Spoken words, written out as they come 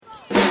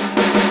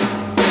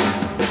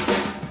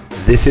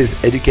This is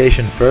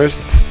Education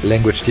First's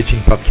Language Teaching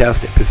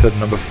Podcast, episode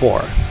number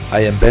 4. I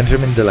am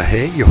Benjamin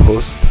Delahaye, your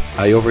host.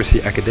 I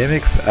oversee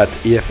academics at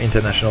EF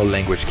International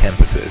Language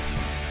Campuses.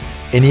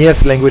 In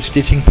EF's Language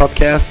Teaching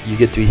Podcast, you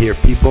get to hear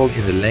people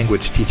in the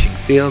language teaching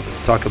field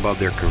talk about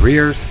their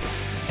careers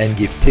and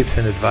give tips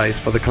and advice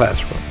for the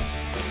classroom.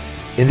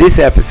 In this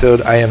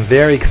episode, I am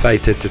very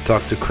excited to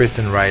talk to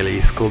Kristen Riley,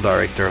 School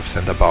Director of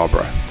Santa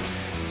Barbara.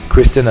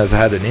 Kristen has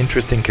had an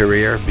interesting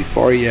career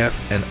before EF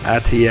and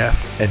at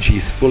EF, and she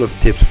is full of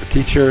tips for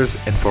teachers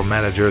and for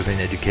managers in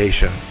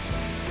education.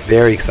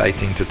 Very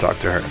exciting to talk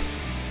to her.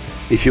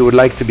 If you would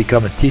like to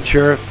become a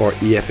teacher for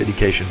EF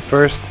Education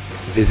First,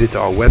 visit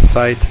our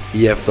website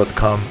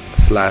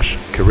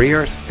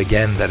ef.com/careers.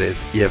 Again, that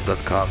is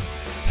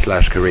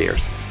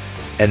ef.com/careers.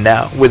 And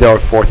now with our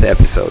 4th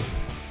episode.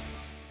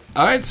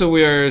 All right, so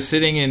we are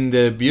sitting in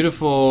the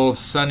beautiful,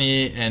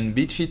 sunny, and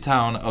beachy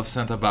town of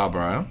Santa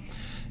Barbara.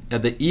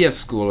 At the EF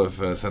School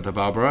of Santa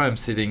Barbara, I'm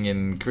sitting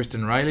in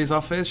Kristen Riley's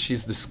office.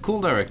 She's the school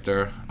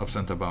director of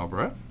Santa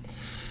Barbara.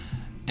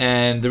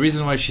 And the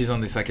reason why she's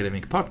on this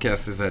academic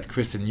podcast is that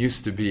Kristen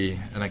used to be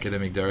an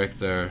academic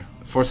director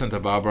for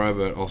Santa Barbara,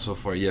 but also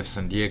for EF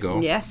San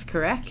Diego. Yes,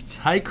 correct.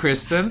 Hi,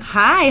 Kristen.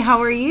 Hi,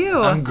 how are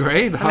you? I'm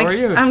great. How are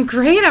you? I'm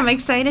great. I'm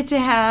excited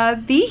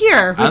to be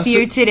here with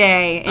you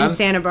today in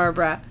Santa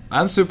Barbara.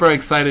 I'm super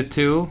excited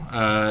too.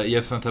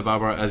 EF Santa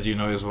Barbara, as you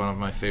know, is one of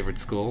my favorite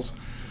schools.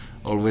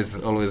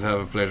 Always have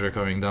a pleasure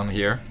coming down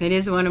here. It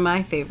is one of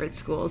my favorite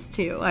schools,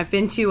 too. I've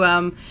been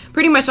to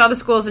pretty much all the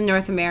schools in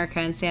North America,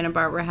 and Santa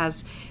Barbara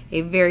has a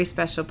very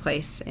special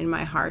place in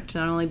my heart,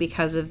 not only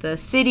because of the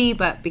city,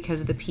 but because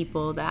of the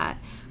people that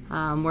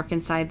work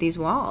inside these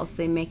walls.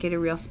 They make it a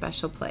real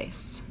special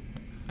place.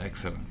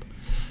 Excellent.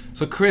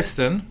 So,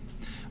 Kristen,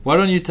 why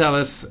don't you tell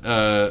us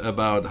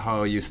about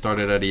how you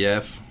started at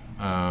EF?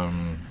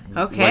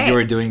 Okay. What you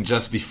were doing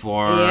just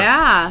before.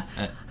 Yeah.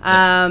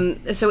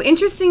 So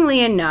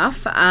interestingly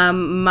enough,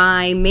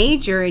 my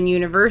major in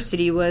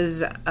university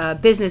was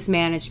business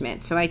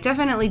management. So I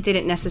definitely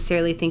didn't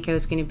necessarily think I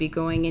was going to be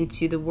going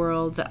into the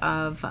world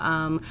of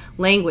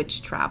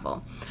language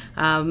travel.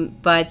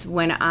 But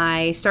when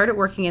I started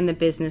working in the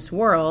business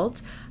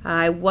world,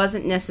 I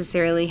wasn't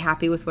necessarily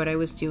happy with what I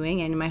was doing.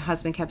 And my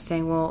husband kept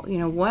saying, well, you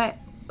know what?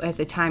 At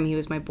the time, he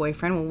was my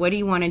boyfriend. Well, what do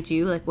you want to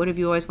do? Like, what have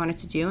you always wanted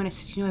to do? And I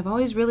said, I've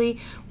always really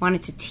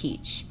wanted to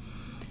teach.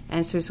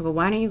 And so he said, well,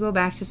 why don't you go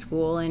back to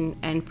school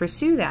and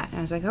pursue that? And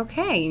I was like,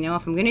 okay,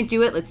 if I'm going to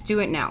do it, let's do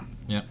it now.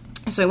 Yeah.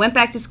 So I went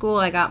back to school.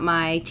 I got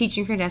my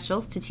teaching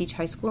credentials to teach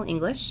high school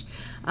English.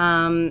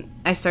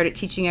 I started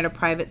teaching at a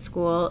private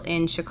school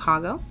in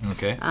Chicago.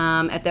 Okay.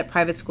 At that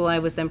private school, I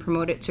was then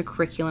promoted to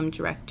curriculum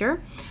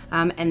director.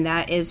 And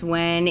that is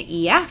when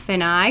EF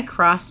and I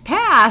crossed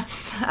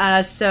paths.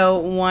 So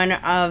one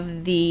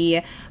of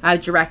the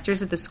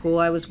directors at the school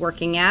I was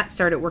working at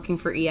started working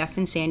for EF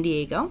in San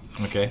Diego.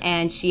 Okay.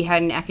 And she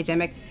had an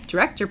academic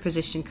director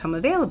position come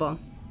available.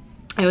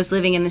 I was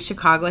living in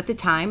Chicago at the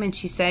time, and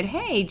she said,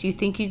 hey, do you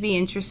think you'd be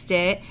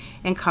interested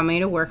in coming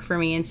to work for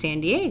me in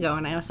San Diego?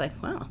 And I was like,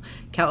 well,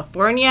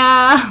 California,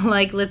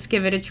 let's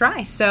give it a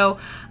try. So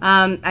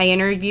I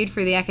interviewed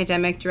for the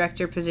academic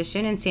director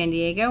position in San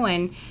Diego,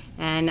 and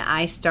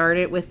I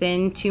started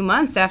within 2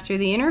 months after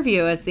the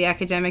interview as the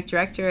academic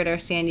director at our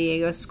San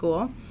Diego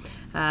school.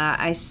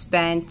 I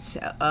spent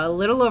a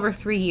little over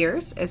 3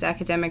 years as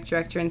academic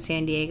director in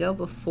San Diego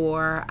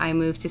before I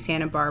moved to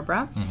Santa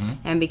Barbara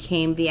and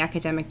became the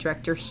academic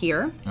director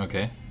here.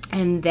 Okay.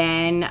 And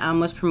then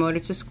was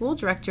promoted to school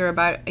director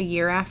about a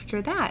year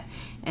after that.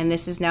 And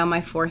this is now my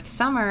 4th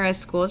summer as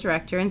school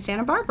director in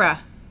Santa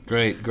Barbara.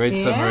 Great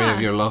summary of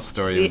your love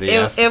story of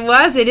EF.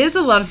 It is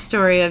a love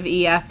story of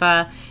EF.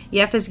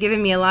 EF has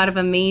given me a lot of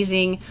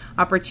amazing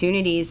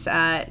opportunities,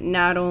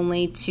 not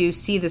only to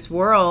see this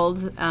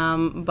world,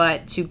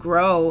 but to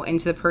grow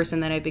into the person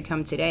that I've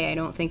become today. I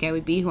don't think I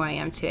would be who I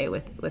am today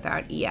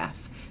without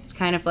EF. It's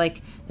kind of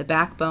like the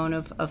backbone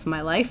of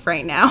my life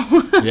right now.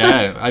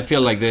 Yeah, I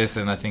feel like this,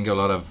 and I think a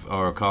lot of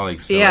our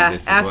colleagues feel like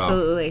this as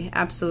well. Yeah,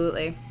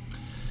 absolutely.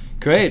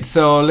 Great.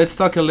 So let's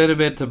talk a little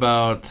bit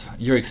about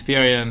your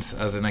experience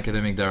as an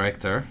academic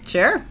director.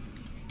 Sure.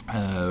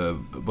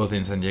 Both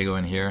in San Diego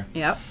and here.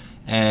 Yep.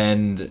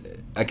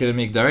 And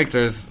academic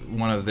directors,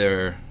 one of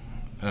their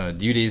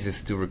duties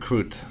is to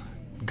recruit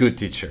good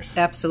teachers.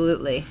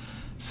 Absolutely.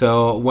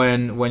 So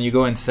when you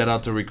go and set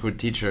out to recruit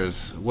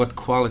teachers, what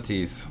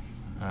qualities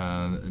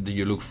do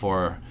you look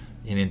for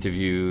in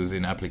interviews,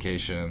 in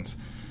applications?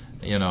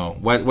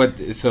 What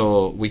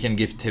so we can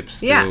give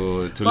tips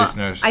to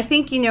listeners. I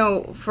think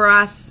for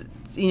us,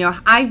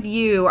 I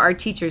view our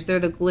teachers, they're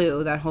the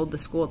glue that hold the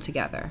school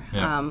together.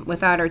 Yeah.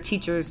 Without our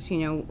teachers,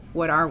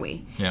 what are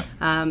we? Yeah.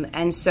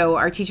 And so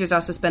our teachers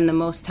also spend the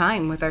most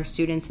time with our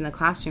students in the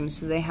classroom,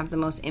 so they have the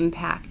most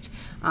impact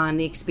on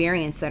the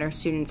experience that our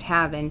students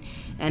have, and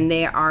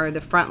they are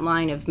the front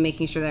line of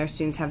making sure that our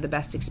students have the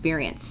best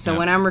experience. So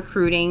when I'm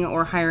recruiting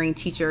or hiring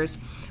teachers,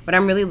 what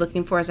I'm really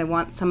looking for is I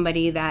want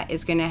somebody that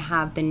is going to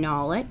have the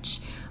knowledge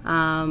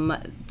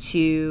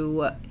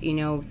to,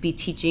 be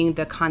teaching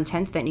the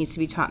content that needs to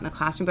be taught in the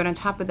classroom. But on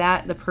top of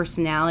that, the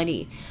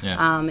personality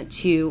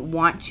to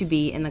want to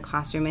be in the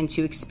classroom and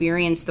to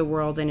experience the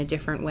world in a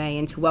different way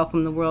and to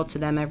welcome the world to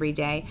them every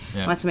day.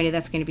 I want somebody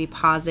that's going to be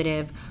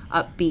positive,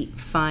 upbeat,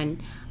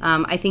 fun.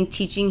 I think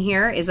teaching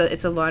here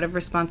it's a lot of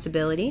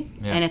responsibility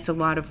and it's a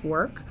lot of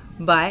work,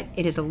 but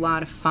it is a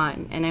lot of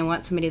fun. And I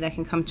want somebody that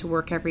can come to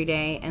work every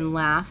day and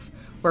laugh,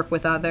 work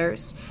with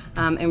others,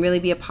 and really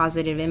be a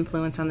positive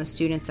influence on the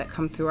students that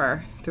come through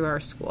our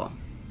school.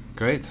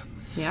 Great.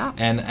 Yeah.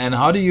 And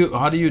how do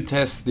you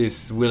test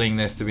this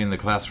willingness to be in the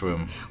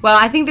classroom? Well,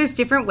 I think there's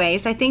different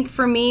ways. I think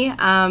for me,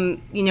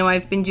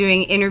 I've been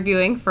doing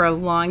interviewing for a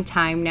long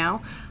time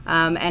now.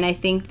 And I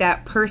think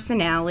that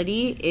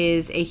personality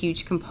is a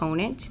huge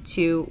component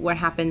to what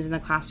happens in the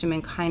classroom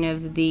and kind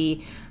of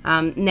the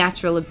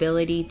natural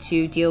ability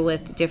to deal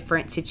with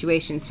different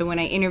situations. So when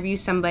I interview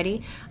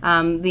somebody,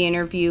 the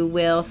interview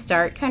will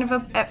start kind of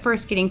at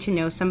first getting to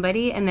know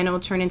somebody, and then it will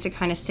turn into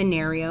kind of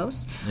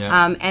scenarios.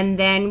 And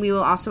then we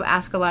will also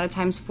ask a lot of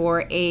times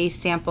for a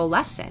sample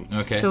lesson.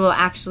 Okay. So we'll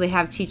actually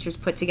have teachers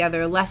put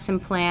together a lesson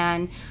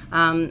plan,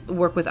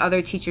 work with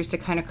other teachers to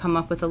kind of come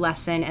up with a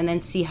lesson, and then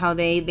see how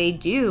they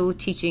do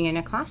teaching in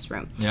a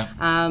classroom.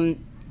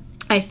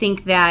 I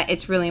think that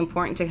it's really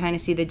important to kind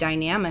of see the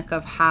dynamic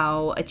of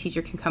how a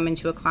teacher can come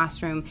into a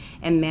classroom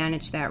and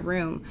manage that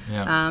room.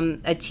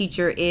 A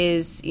teacher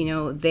is,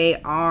 they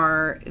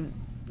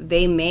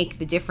make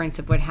the difference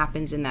of what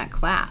happens in that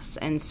class.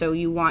 And so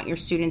you want your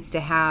students to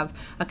have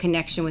a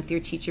connection with your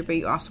teacher, but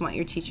you also want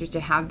your teachers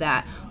to have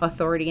that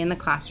authority in the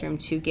classroom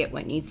to get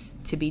what needs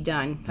to be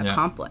done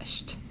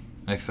accomplished.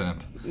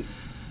 Excellent.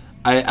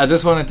 I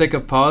just want to take a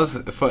pause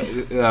for,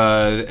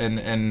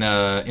 and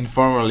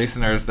inform our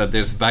listeners that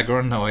there's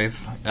background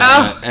noise,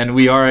 and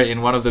we are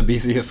in one of the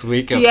busiest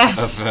weeks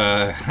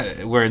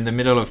we're in the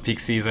middle of peak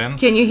season.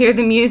 Can you hear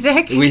the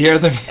music? We hear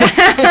the music.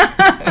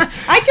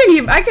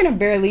 I can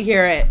barely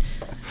hear it.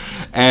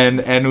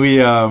 And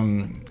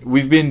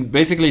we've been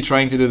basically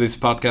trying to do this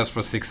podcast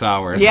for 6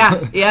 hours.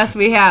 Yes,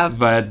 we have.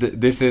 But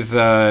this is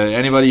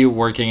anybody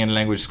working in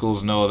language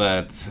schools know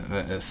that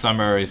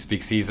summer is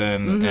peak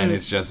season, and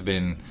it's just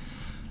been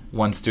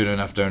one student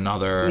after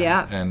another.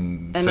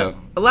 And so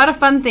a lot of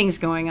fun things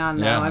going on,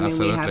 though.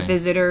 Absolutely. We have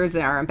visitors,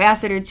 our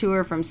ambassador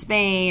tour from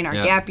Spain, our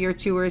gap year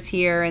tours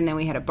here, and then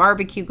we had a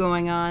barbecue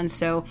going on.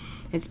 So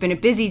it's been a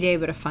busy day,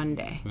 but a fun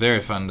day.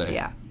 Very fun day.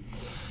 Yeah.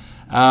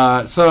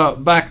 So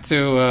back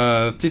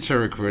to teacher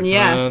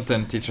recruitment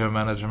and teacher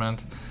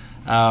management.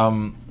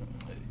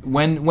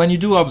 When you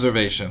do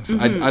observations,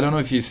 I don't know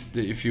if you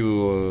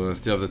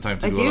still have the time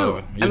to do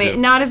it. I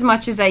mean, not as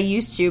much as I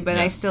used to, but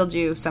I still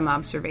do some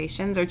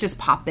observations or just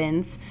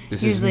pop-ins.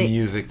 This usually is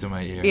music to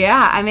my ears.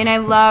 Yeah,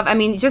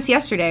 just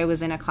yesterday I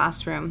was in a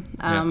classroom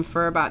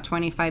for about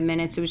 25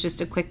 minutes. It was just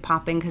a quick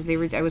pop-in because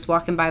I was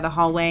walking by the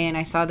hallway and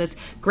I saw this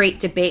great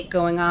debate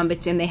going on,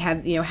 but they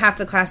had half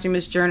the classroom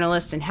was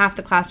journalists and half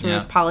the classroom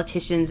was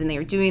politicians, and they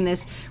were doing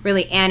this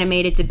really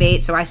animated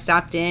debate. So I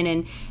stopped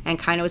in and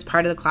kind of was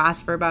part of the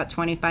class for about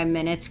 25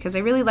 minutes because I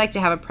really like to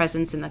have a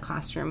presence in the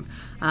classroom.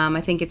 I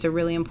think it's a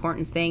really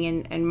important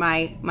thing, and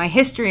my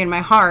history and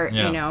my heart,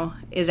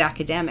 is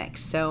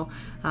academics. So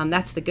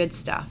that's the good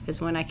stuff,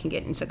 is when I can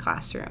get into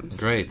classrooms.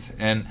 Great.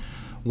 And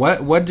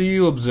what do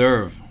you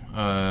observe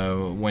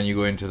when you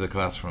go into the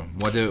classroom?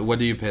 What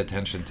do you pay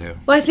attention to?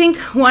 Well, I think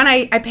one,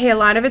 I pay a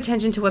lot of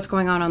attention to what's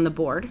going on the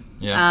board.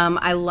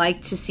 I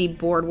like to see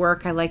board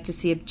work. I like to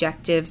see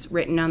objectives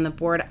written on the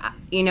board.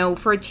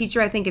 For a teacher,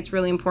 I think it's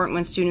really important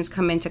when students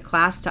come into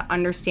class to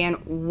understand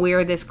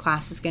where this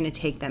class is going to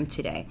take them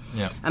today.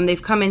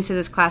 They've come into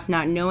this class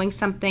not knowing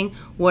something.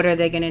 What are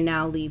they going to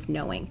now leave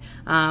knowing?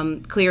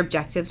 Clear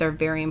objectives are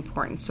very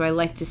important. So I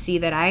like to see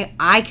that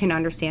I can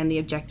understand the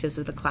objectives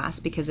of the class,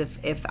 because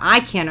if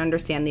I can't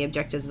understand the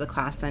objectives of the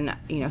class, then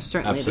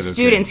certainly the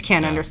students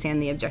can't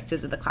understand the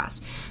objectives of the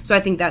class. So I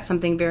think that's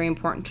something very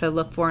important to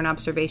look for in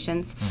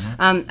observations.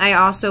 I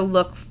also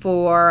look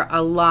for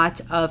a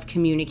lot of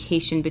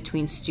communication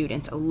between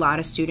students, a lot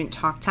of student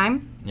talk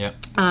time.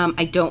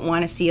 I don't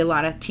want to see a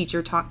lot of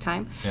teacher talk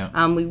time.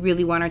 We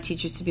really want our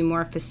teachers to be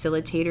more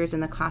facilitators in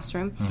the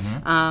classroom,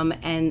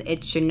 and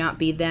it should not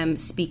be them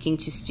speaking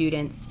to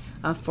students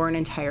for an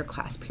entire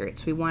class period.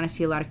 So we want to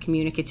see a lot of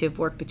communicative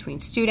work between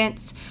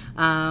students,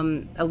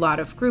 a lot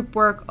of group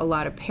work, a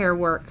lot of pair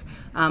work,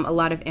 a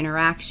lot of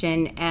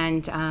interaction,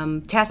 and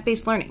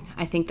task-based learning.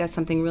 I think that's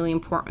something really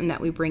important that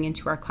we bring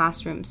into our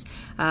classrooms.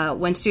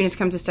 When students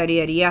come to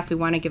study at EF, we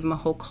want to give them a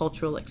whole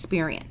cultural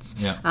experience.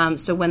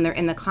 So when they're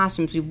in the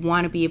classrooms, we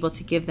want to be able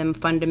to give them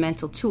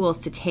fundamental tools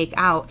to take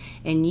out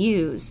and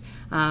use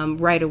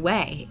right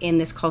away in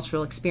this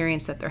cultural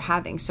experience that they're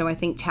having. So I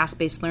think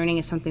task-based learning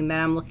is something that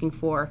I'm looking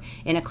for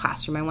in a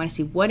classroom. I want to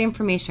see what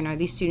information are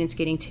these students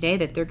getting today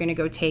that they're going to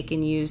go take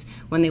and use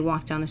when they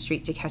walk down the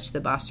street to catch the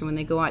bus, or when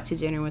they go out to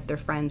dinner with their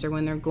friends, or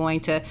when they're going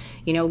to,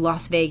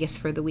 Las Vegas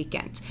for the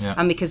weekend.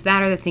 Because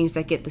that are the things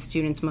that get the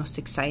students most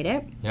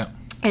excited.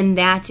 And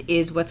that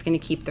is what's going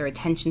to keep their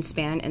attention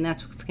span, and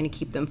that's what's going to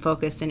keep them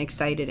focused and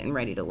excited and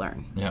ready to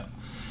learn. Yeah.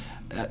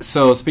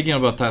 So speaking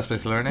about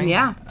task-based learning,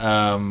 yeah.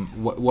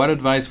 What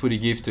advice would you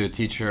give to a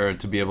teacher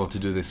to be able to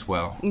do this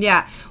well?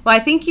 Yeah. Well, I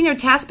think,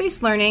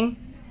 task-based learning,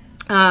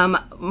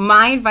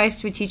 my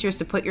advice to a teacher is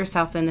to put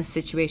yourself in the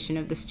situation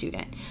of the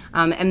student.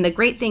 And the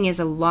great thing is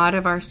a lot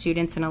of our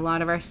students and a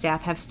lot of our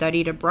staff have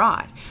studied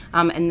abroad.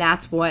 And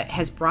that's what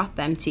has brought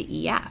them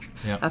to EF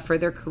for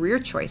their career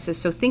choices.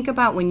 So think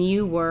about when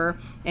you were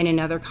in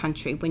another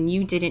country, when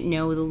you didn't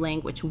know the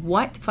language,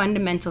 what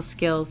fundamental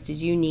skills did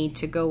you need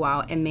to go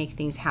out and make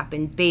things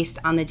happen based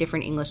on the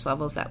different English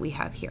levels that we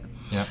have here?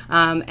 Yeah.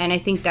 And I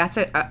think that's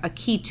a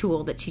key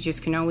tool that teachers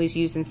can always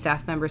use and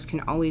staff members can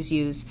always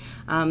use,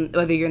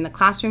 whether you're in the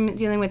classroom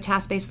dealing with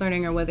task-based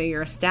learning or whether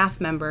you're a staff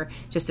member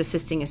just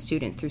assisting a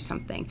student through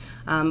something.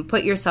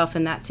 Put yourself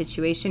in that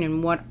situation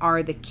and what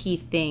are the key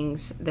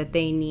things that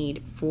they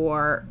need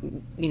for,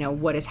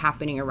 what is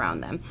happening around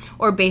them,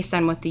 or based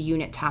on what the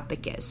unit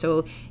topic is.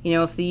 So,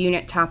 if the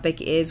unit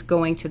topic is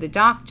going to the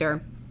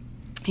doctor,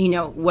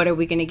 what are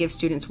we going to give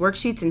students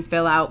worksheets and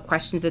fill out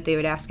questions that they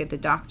would ask at the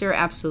doctor?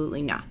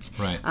 Absolutely not.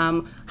 Right.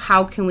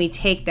 How can we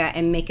take that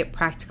and make it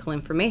practical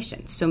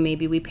information? So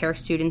maybe we pair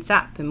students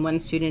up and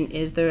one student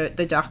is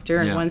the doctor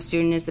and one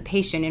student is the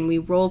patient and we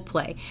role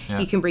play. Yeah.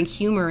 You can bring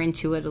humor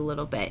into it a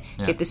little bit,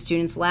 get the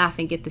students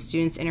laughing, get the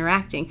students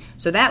interacting.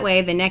 So that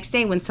way the next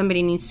day when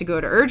somebody needs to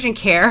go to urgent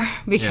care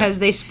because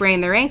they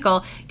sprained their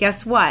ankle,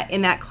 guess what?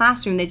 In that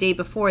classroom the day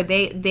before,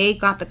 they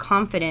got the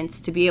confidence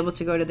to be able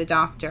to go to the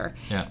doctor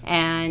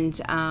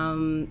and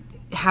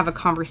have a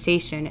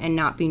conversation and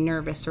not be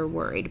nervous or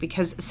worried,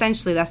 because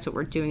essentially that's what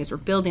we're doing is we're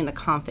building the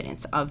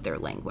confidence of their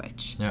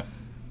language. Yeah.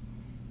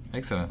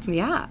 Excellent.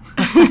 Yeah.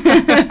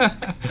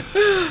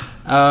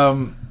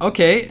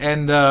 Okay,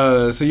 and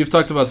so you've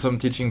talked about some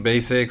teaching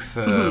basics,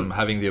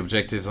 having the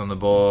objectives on the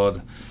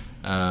board,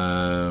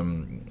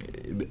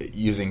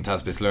 using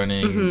task-based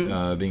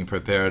learning, being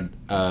prepared,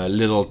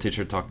 little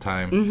teacher talk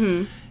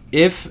time.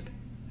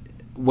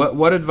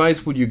 What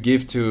advice would you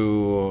give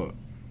to,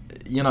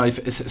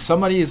 if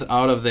somebody is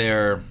out of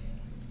their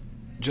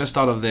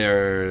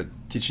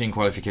teaching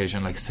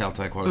qualification, like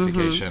CELTA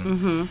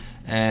qualification,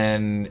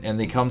 and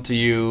they come to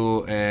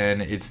you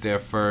and it's their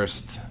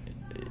first,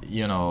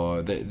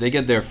 they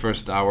get their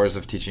first hours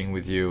of teaching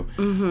with you.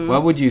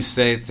 What would you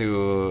say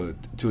to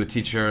a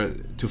teacher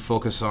to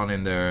focus on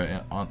in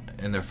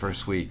their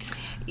first week?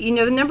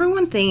 The number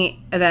one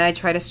thing that I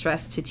try to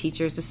stress to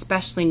teachers,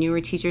 especially newer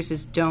teachers,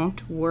 is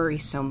don't worry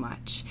so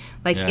much.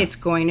 It's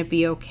going to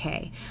be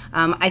okay.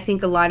 I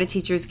think a lot of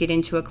teachers get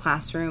into a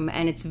classroom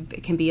and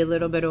it can be a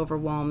little bit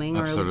overwhelming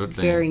or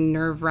very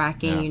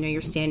nerve-wracking.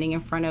 You're standing in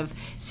front of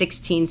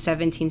 16,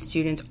 17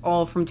 students,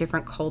 all from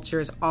different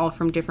cultures, all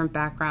from different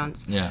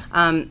backgrounds.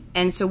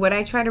 And so what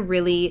I try to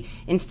really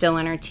instill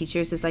in our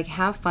teachers is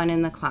have fun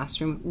in the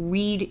classroom,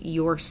 read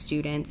your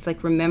students,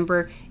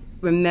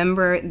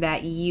 remember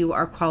that you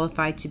are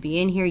qualified to be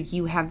in here.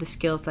 You have the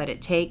skills that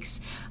it takes.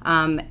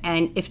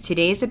 And if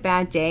today's a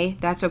bad day,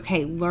 that's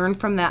okay. Learn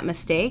from that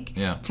mistake.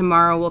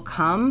 Tomorrow will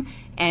come.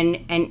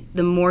 And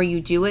the more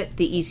you do it,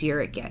 the easier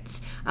it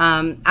gets.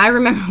 I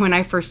remember when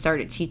I first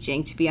started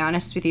teaching, to be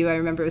honest with you, I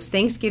remember it was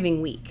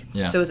Thanksgiving week.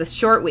 So it was a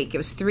short week. It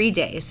was 3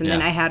 days. And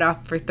then I had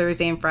off for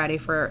Thursday and Friday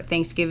for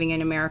Thanksgiving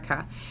in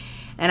America.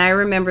 And I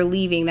remember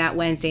leaving that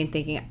Wednesday and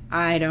thinking,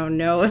 I don't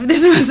know if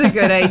this was a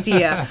good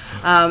idea.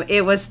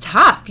 It was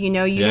tough, you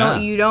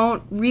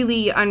don't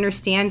really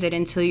understand it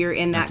until you're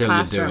in that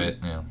classroom. You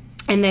do it.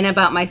 And then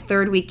about my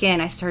third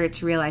weekend, I started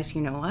to realize,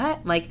 you know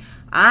what?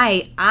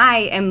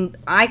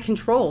 I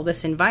control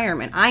this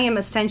environment. I am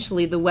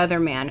essentially the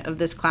weatherman of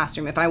this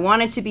classroom. If I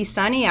want it to be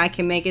sunny, I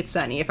can make it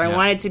sunny. If I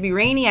want it to be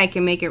rainy, I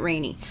can make it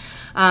rainy.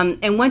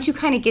 And once you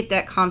kind of get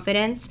that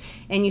confidence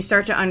and you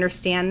start to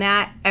understand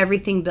that,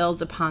 everything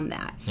builds upon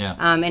that.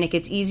 And it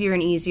gets easier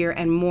and easier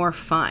and more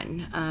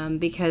fun,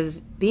 because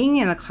being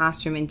in a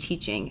classroom and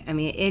teaching,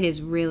 it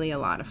is really a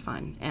lot of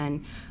fun.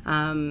 And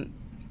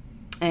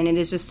it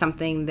is just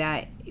something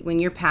that when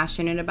you're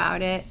passionate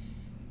about it,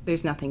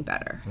 there's nothing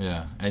better.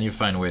 And you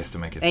find ways to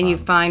make it fun. And you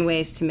find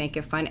ways to make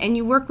it fun. And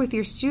you work with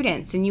your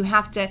students, and you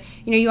have to,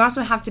 you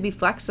also have to be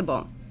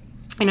flexible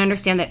and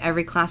understand that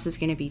every class is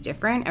going to be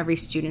different. Every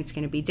student's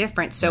going to be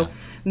different. So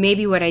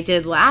maybe what I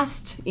did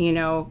last,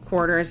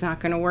 quarter is not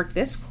going to work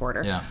this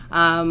quarter,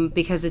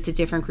 because it's a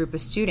different group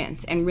of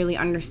students. And really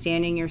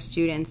understanding your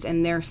students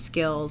and their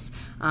skills,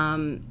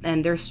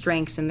 and their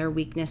strengths and their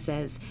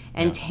weaknesses,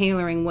 and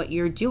tailoring what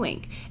you're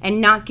doing,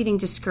 and not getting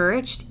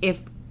discouraged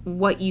if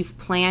what you've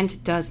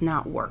planned does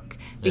not work,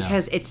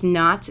 because it's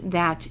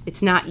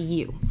not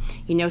you.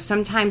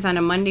 Sometimes on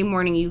a Monday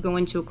morning you go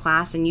into a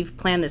class and you've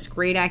planned this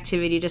great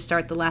activity to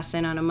start the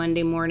lesson on a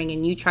Monday morning,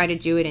 and you try to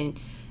do it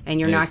and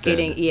you're not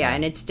getting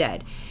and it's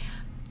dead.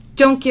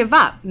 don't give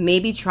up.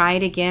 Maybe try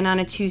it again on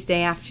a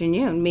Tuesday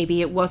afternoon.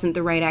 Maybe it wasn't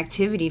the right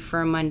activity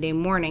for a Monday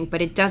morning,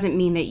 but it doesn't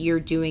mean that you're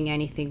doing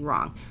anything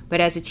wrong. But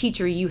as a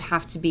teacher, you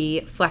have to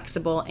be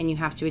flexible and you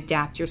have to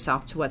adapt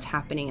yourself to what's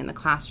happening in the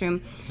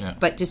classroom. Yeah.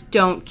 But just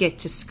don't get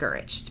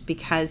discouraged,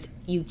 because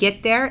you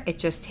get there, it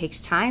just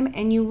takes time,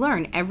 and you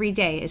learn every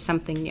day is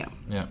something new.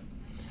 Yeah.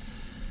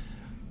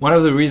 One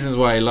of the reasons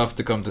why I love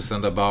to come to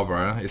Santa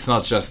Barbara, it's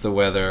not just the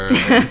weather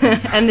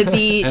and the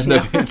beach, and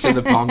the beach and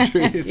the palm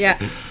trees. Yeah.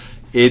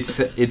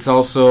 It's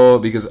also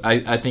because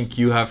I think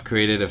you have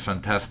created a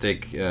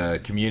fantastic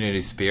community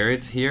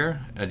spirit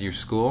here at your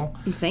school.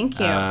 Thank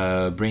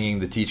you. Bringing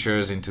the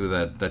teachers into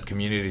that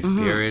community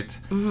spirit,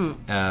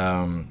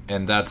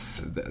 and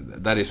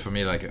that is for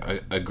me like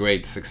a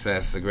great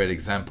success, a great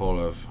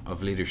example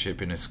of leadership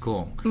in a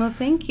school. Well,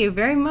 thank you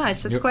very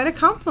much. That's quite a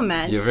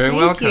compliment. You're very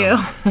welcome. You.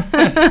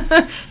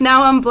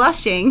 Now I'm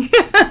blushing.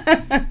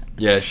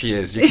 Yeah, she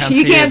is. You can't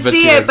you see can't it,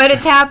 see it, but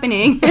it's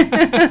happening.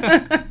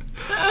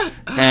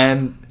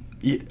 And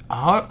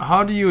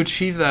how do you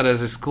achieve that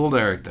as a school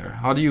director?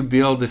 How do you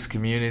build this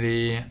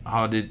community?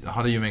 How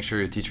do you make sure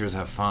your teachers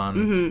have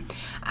fun?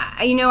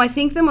 I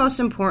think the most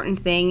important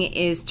thing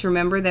is to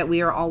remember that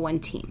we are all one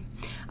team.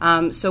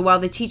 So while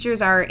the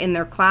teachers are in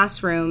their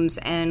classrooms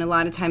and a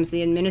lot of times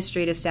the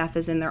administrative staff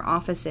is in their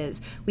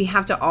offices, we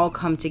have to all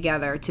come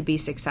together to be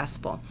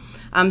successful.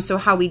 So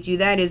how we do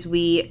that is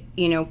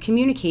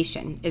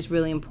communication is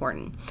really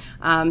important.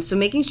 So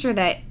making sure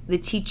that the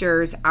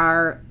teachers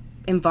are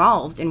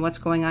involved in what's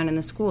going on in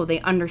the school. They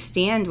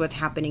understand what's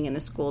happening in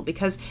the school,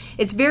 because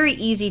it's very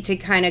easy to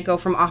kind of go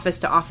from office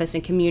to office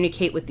and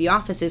communicate with the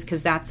offices,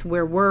 because that's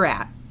where we're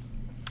at.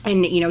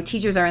 And,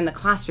 teachers are in the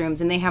classrooms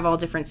and they have all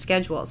different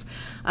schedules.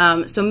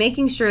 So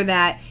making sure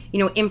that,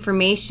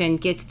 information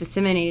gets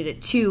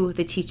disseminated to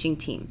the teaching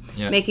team.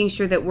 Yeah. Making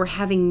sure that we're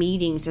having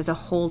meetings as a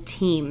whole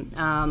team.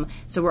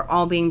 So we're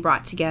all being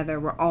brought together.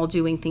 We're all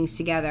doing things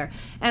together.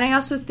 And I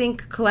also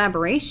think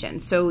collaboration.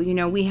 So,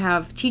 we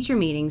have teacher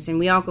meetings and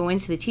we all go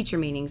into the teacher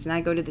meetings, and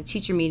I go to the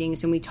teacher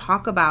meetings and we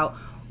talk about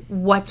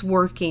what's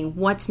working,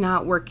 what's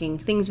not working,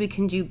 things we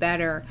can do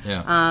better.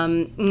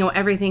 Yeah.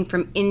 Everything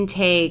from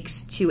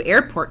intakes to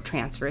airport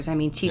transfers. I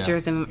mean,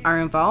 teachers are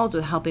involved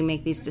with helping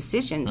make these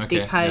decisions,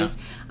 because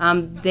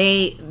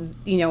they,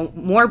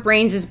 more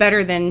brains is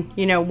better than,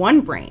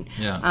 one brain.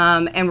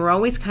 Yeah. And we're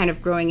always kind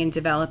of growing and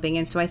developing.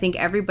 And so I think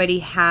everybody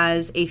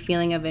has a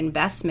feeling of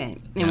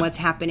investment in what's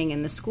happening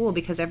in the school,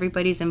 because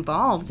everybody's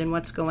involved in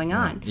what's going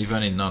on.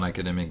 Even in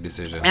non-academic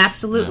decisions.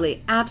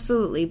 Absolutely.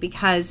 Absolutely.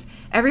 Because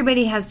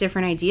everybody has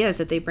different ideas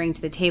that they bring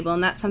to the table,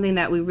 and that's something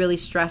that we really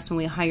stress when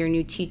we hire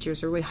new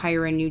teachers or we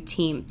hire a new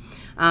team,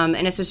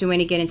 and especially when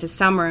you get into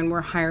summer and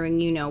we're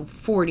hiring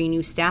 40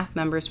 new staff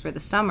members for the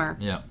summer.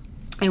 Yeah.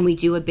 And we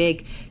do a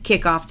big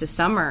kickoff to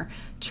summer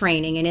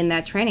training, and in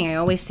that training I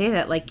always say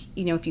that,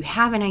 if you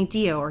have an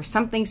idea or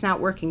something's not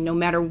working, no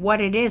matter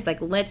what it is,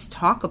 let's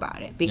talk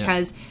about it,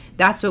 because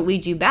that's what we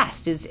do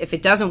best. Is if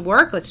it doesn't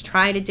work, let's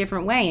try it a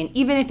different way, and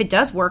even if it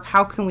does work,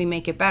 how can we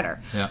make it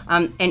better? Yeah.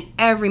 And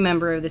every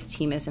member of this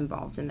team is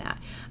involved in that.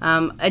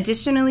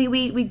 Additionally,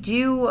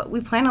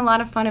 we plan a lot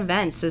of fun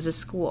events as a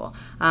school.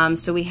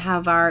 So we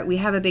have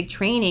a big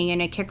training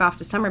and a kickoff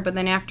to summer, but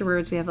then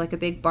afterwards we have a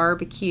big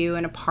barbecue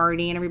and a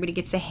party, and everybody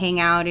gets to hang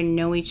out and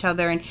know each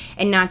other,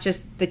 and not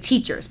just the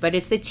teachers, but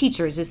it's the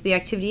teachers, it's the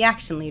activity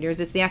action leaders,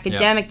 it's the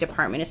academic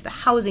department, it's the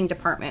housing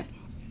department.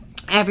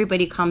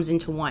 Everybody comes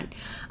into one.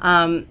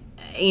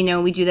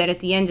 We do that at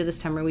the end of the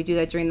summer. We do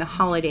that during the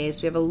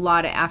holidays. We have a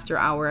lot of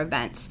after-hour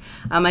events.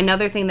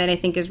 Another thing that I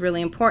think is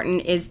really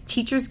important is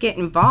teachers get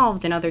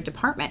involved in other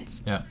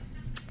departments. Yeah.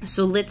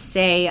 So let's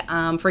say,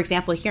 for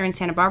example, here in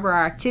Santa Barbara,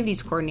 our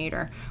activities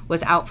coordinator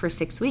was out for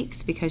 6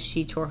 weeks because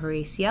she tore her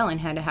ACL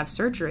and had to have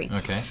surgery.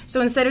 Okay. So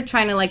instead of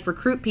trying to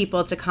recruit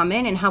people to come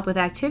in and help with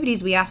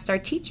activities, we asked our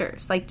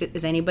teachers,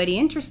 is anybody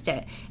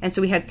interested? And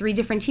so we had 3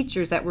 different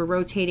teachers that were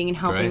rotating and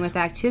helping with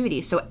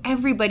activities. So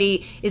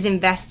everybody is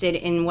invested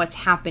in what's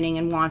happening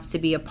and wants to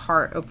be a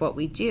part of what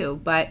we do.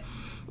 But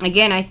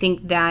again, I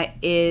think that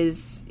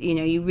is,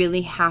 you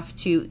really have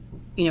to,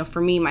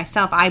 for me,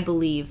 myself, I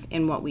believe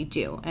in what we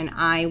do, and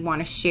I want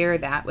to share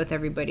that with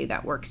everybody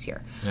that works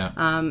here. Yeah.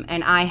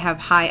 And I have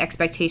high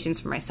expectations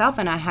for myself,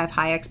 and I have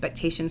high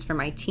expectations for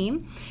my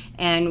team,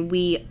 and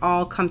we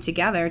all come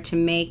together to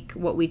make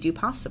what we do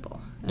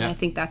possible. And I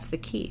think that's the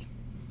key.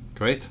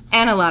 Great.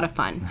 And a lot of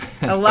fun.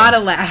 A lot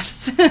of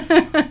laughs.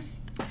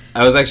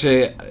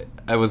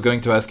 I was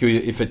going to ask you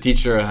if a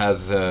teacher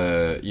has,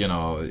 a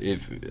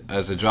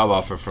job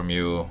offer from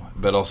you,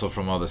 but also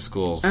from other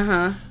schools.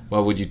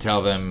 What would you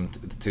tell them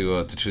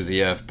to choose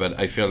EF? But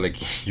I feel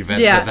like you've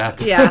answered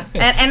that. Yeah.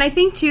 And I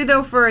think too,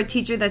 though, for a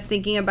teacher that's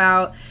thinking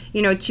about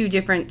 2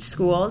 different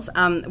schools,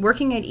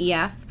 working at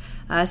EF,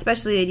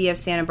 especially at EF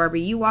Santa Barbara,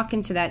 you walk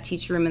into that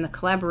teacher room and the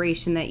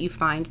collaboration that you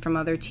find from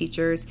other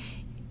teachers,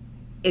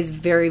 is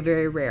very,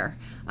 very rare.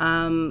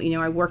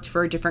 I worked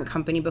for a different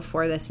company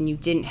before this, and you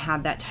didn't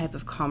have that type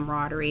of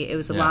camaraderie. It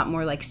was a lot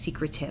more like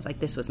secretive, like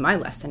this was my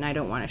lesson, I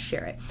don't want to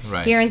share it.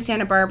 Right. Here in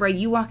Santa Barbara,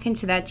 you walk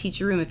into that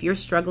teacher room, if you're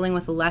struggling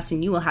with a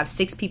lesson, you will have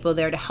 6 people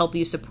there to help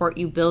you, support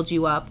you, build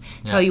you up,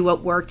 tell you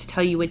what worked,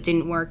 tell you what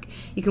didn't work.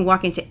 You can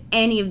walk into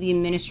any of the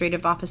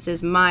administrative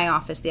offices, my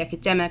office, the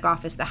academic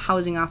office, the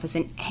housing office,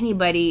 and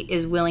anybody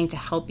is willing to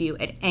help you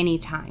at any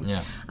time,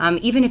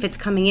 even if it's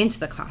coming into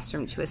the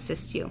classroom to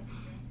assist you.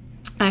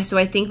 So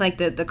I think like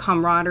the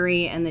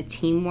camaraderie and the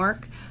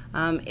teamwork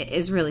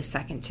is really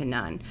second to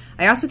none.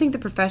 I also think the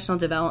professional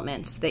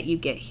developments that you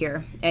get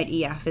here at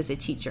EF as a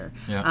teacher,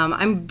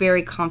 I'm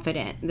very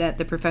confident that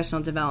the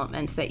professional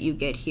developments that you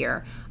get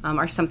here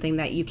are something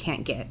that you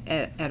can't get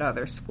at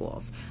other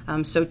schools.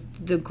 So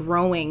the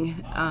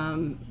growing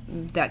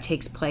that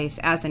takes place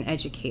as an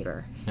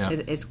educator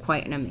is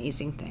quite an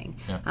amazing thing.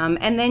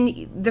 And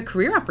then the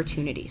career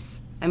opportunities.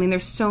 I mean,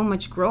 there's so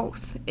much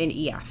growth in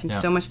EF and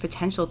so much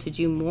potential to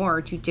do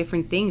more, do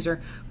different things,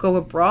 or go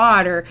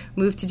abroad or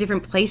move to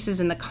different places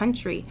in the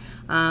country.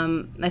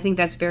 I think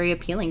that's very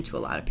appealing to a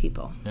lot of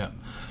people. Yeah.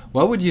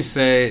 What would you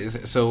say?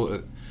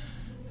 So,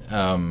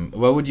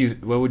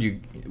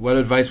 what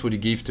advice would you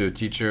give to a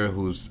teacher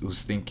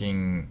who's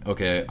thinking,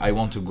 okay, I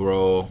want to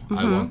grow,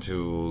 I want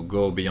to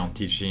go beyond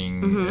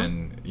teaching,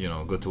 and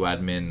go to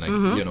admin, like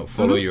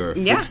follow your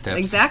footsteps. Yeah,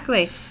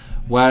 exactly.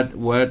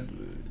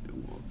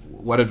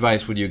 What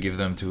advice would you give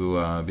them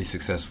to be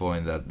successful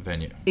in that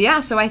venue?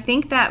 Yeah, so I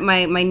think that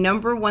my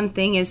number one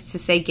thing is to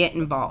say get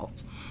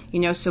involved.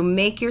 So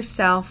make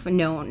yourself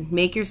known.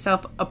 Make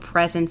yourself a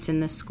presence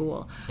in the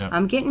school.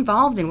 Get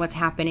involved in what's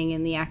happening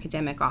in the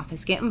academic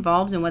office. Get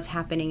involved in what's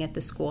happening at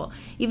the school.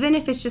 Even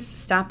if it's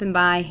just stopping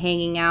by,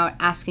 hanging out,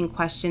 asking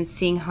questions,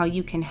 seeing how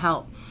you can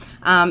help.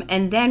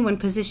 And then when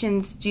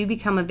positions do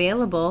become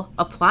available,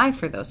 apply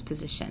for those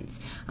positions.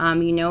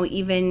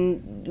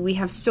 Even we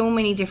have so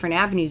many different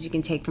avenues you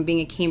can take, from being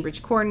a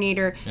Cambridge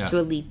coordinator to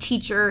a lead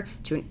teacher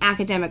to an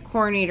academic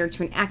coordinator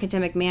to an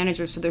academic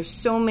manager. So there's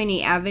so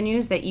many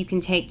avenues that you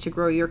can take to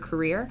grow your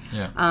career.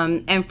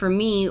 And for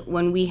me,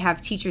 when we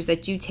have teachers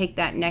that do take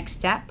that next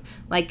step,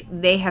 like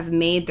they have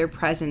made their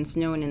presence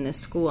known in the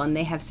school, and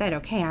they have said,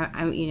 okay,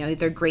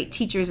 they're great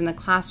teachers in the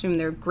classroom,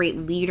 they're great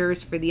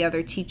leaders for the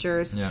other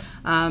teachers.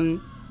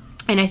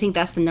 And I think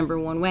that's the number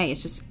one way.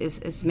 It's just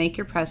is make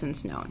your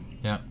presence known.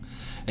 Yeah,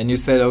 and you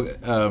said,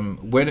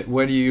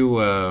 where do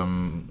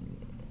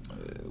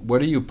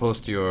you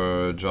post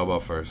your job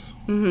offers?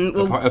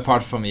 Well,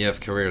 apart from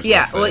EF Careers.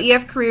 Yeah, well,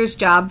 EF Careers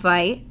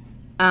JobVite,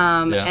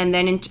 and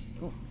then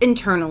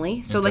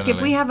internally. So, like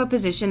if we have a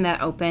position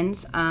that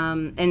opens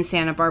in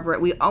Santa Barbara,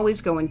 we always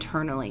go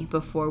internally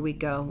before we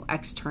go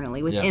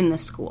externally within the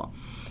school.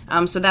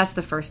 So that's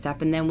the first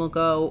step, and then we'll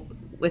go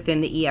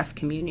within the EF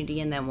community,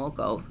 and then we'll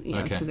go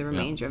to the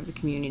remainder of the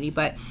community.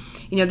 But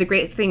the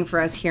great thing for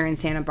us here in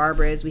Santa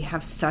Barbara is we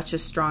have such a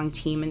strong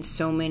team and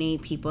so many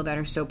people that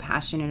are so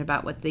passionate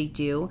about what they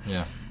do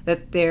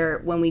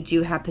that when we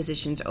do have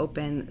positions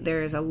open,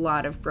 there is a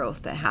lot of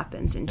growth that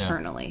happens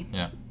internally.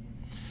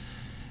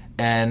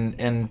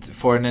 And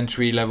for an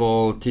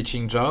entry-level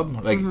teaching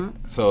job, like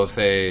so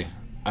say,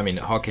 I mean,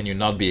 how can you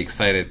not be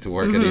excited to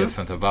work at EF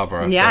Santa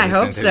Barbara? Yeah, I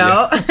hope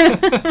so.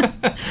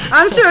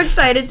 I'm so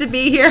excited to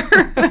be here.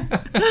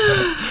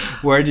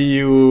 Where do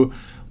you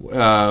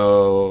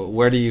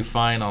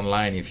find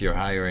online if you're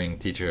hiring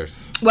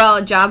teachers?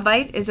 Well,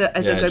 JobVite is a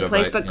good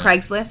place, but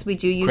Craigslist, we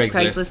do use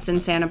Craigslist in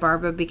Santa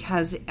Barbara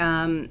because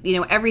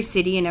every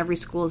city and every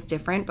school is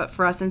different. But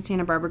for us in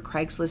Santa Barbara,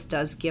 Craigslist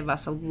does give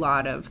us a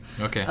lot of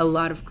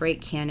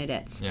great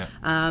candidates.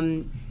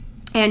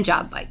 And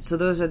JobVite. So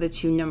those are the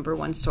two number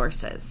one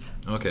sources.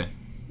 Okay.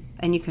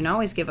 And you can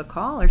always give a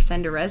call or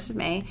send a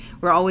resume.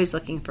 We're always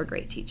looking for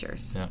great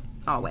teachers. Yeah.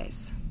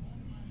 Always.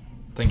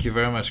 Thank you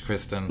very much,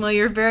 Kristen. Well,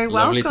 you're very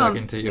welcome. Lovely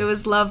talking to you. It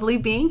was lovely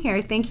being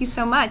here. Thank you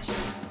so much.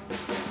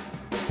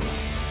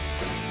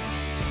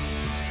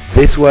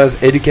 This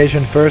was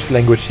Education First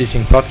Language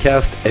Teaching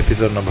Podcast,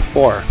 episode number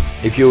 4.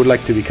 If you would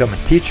like to become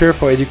a teacher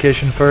for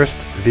Education First,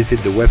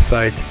 visit the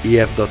website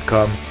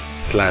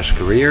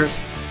ef.com/careers.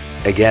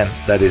 Again,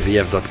 that is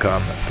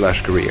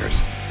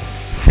ef.com/careers.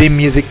 Theme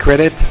music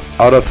credit,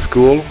 Out of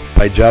School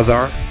by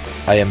Jazzar.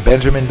 I am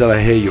Benjamin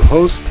Delahaye, your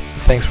host.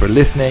 Thanks for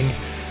listening.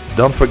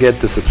 Don't forget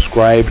to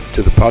subscribe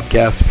to the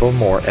podcast for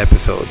more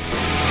episodes.